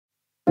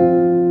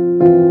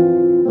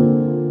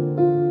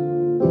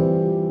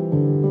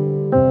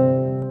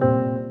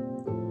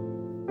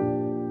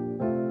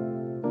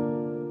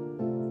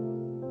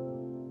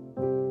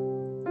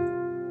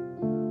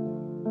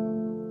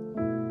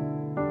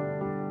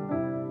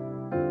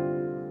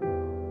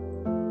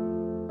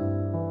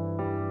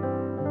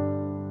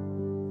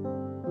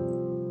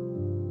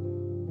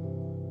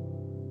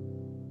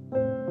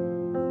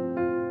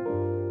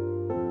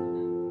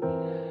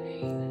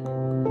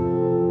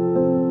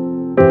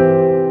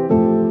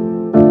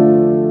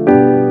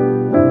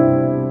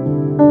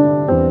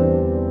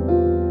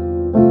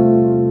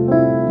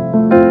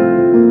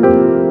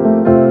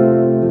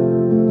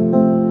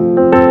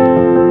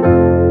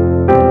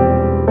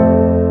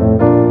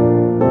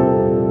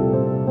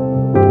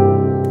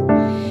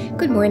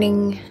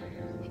morning.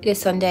 It is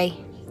Sunday.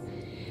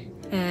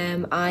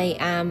 I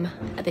am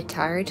a bit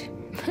tired.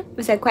 It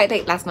was out quite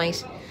late last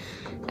night.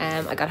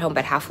 I got home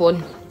about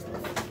 1:30.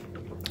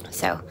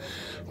 So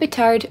a bit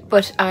tired,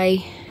 but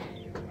I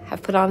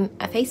have put on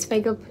a face of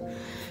makeup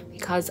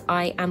because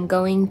I am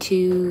going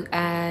to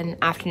an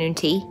afternoon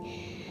tea.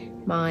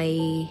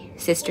 My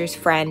sister's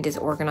friend is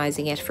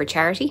organising it for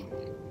charity.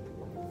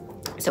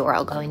 So we're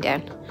all going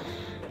down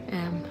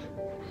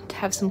to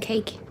have some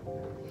cake.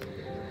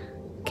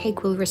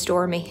 Cake will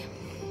restore me,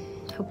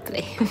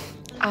 hopefully.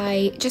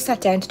 I just sat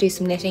down to do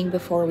some knitting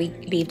before we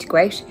leave to go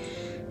out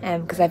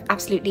because I've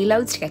absolutely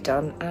loads to get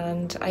done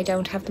and I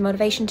don't have the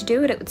motivation to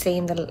do it, it would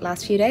seem, the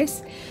last few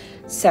days.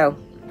 So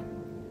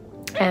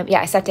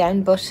yeah, I sat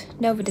down, but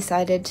Nova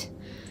decided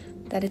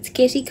that it's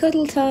kitty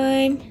cuddle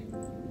time.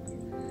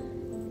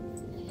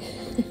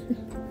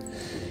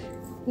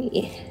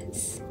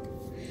 Yes,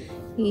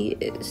 he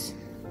is.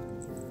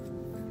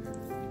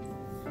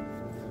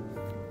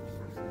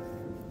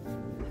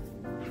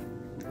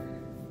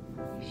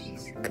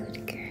 She's a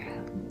good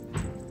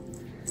girl.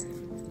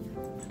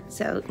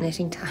 So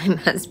knitting time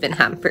has been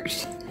hampered.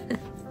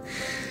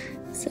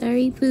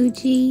 Sorry,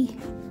 Poochie.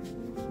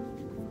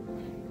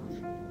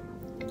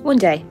 One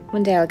day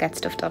I'll get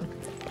stuff done.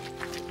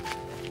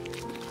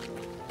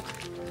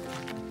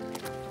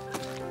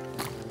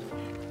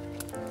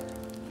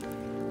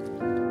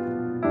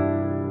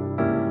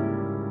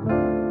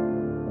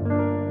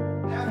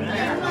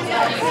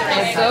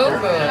 So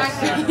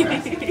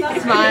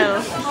good.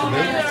 Smile.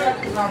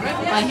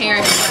 My hair.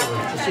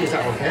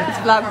 It's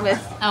Vlogmas.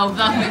 Oh,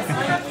 Vlogmas.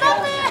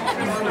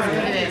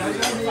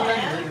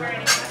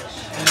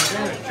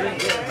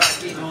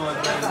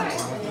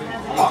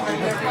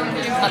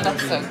 Oh,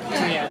 that's so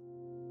cute.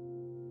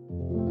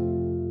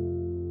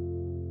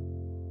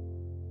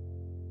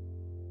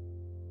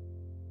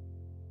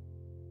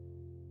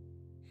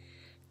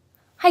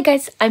 Hi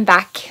guys, I'm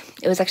back.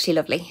 It was actually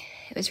lovely.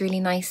 It was really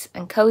nice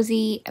and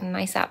cozy and a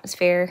nice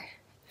atmosphere.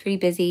 Pretty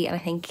busy, and I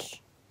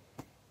think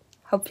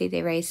hopefully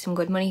they raised some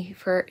good money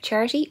for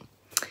charity.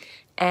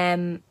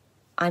 I'm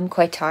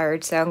quite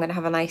tired, so I'm going to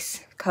have a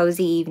nice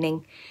cozy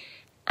evening,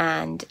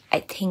 and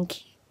I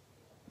think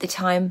the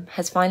time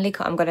has finally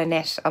come. I'm going to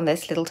knit on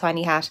this little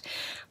tiny hat,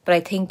 but I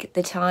think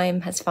the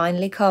time has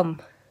finally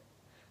come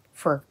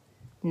for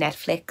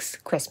Netflix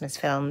Christmas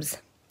films.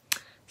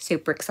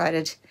 Super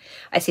excited.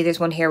 I see there's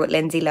one here with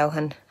Lindsay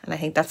Lohan, and I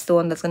think that's the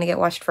one that's going to get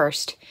watched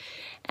first.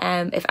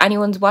 If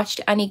anyone's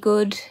watched any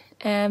good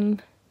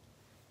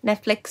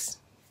Netflix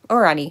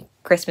or any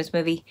Christmas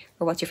movie,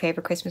 or what's your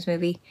favourite Christmas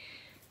movie?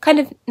 Kind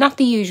of not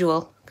the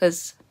usual,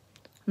 because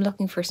I'm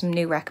looking for some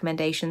new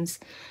recommendations.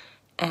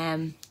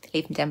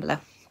 Leave them down below.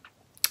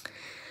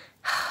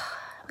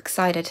 I'm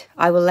excited.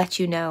 I will let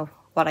you know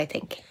what I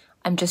think.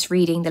 I'm just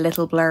reading the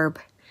little blurb.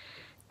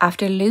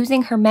 After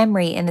losing her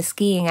memory in a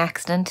skiing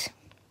accident,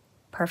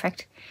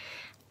 perfect,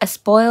 a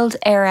spoiled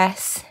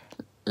heiress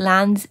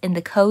lands in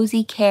the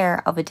cosy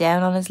care of a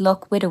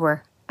down-on-his-luck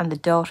widower and the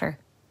daughter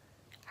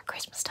at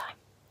Christmas time.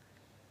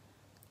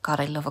 God,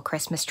 I love a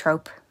Christmas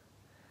trope.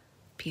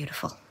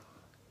 Beautiful.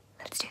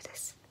 Let's do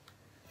this.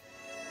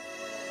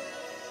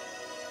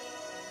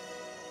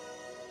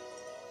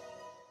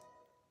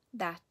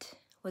 That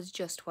was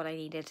just what I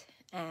needed.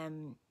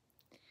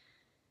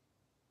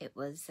 It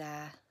was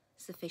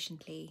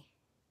sufficiently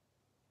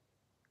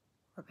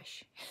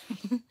rubbish.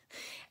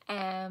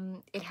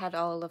 It had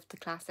all of the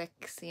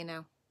classics, you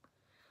know.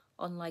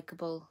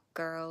 Unlikable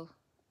girl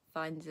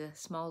finds a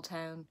small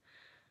town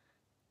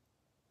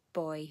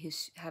boy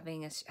who's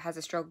has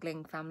a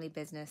struggling family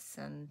business,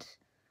 and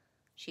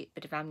a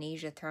bit of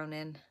amnesia thrown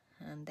in,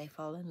 and they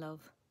fall in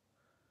love.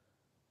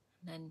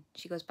 And then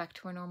she goes back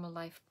to her normal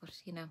life,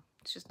 but you know,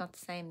 it's just not the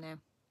same now.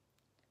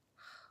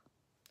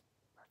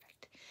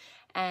 Perfect.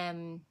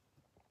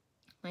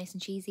 Nice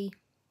and cheesy.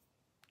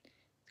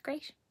 It's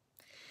great.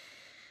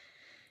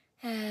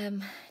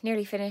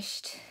 Nearly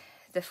finished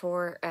the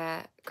 4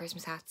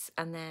 Christmas hats,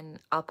 and then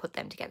I'll put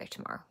them together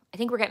tomorrow. I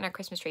think we're getting our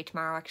Christmas tree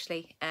tomorrow,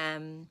 actually.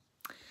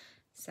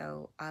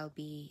 So I'll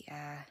be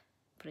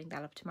putting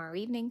that up tomorrow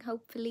evening,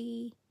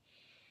 hopefully.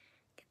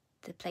 Get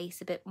the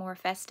place a bit more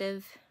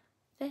festive.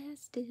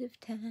 Festive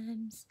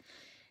times.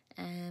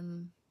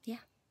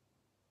 Yeah.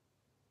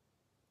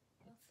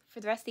 For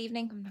the rest of the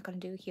evening, I'm not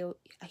going to do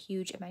a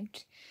huge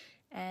amount.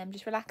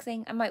 Just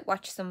relaxing. I might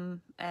watch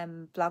some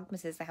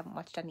Vlogmases. I haven't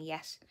watched any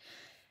yet,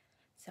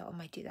 so I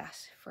might do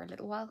that for a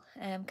little while.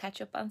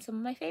 Catch up on some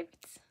of my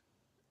favourites.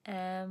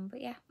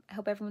 But yeah, I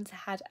hope everyone's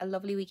had a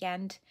lovely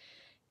weekend.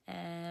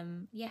 Yeah,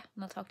 and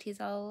I'll talk to you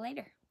all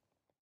later.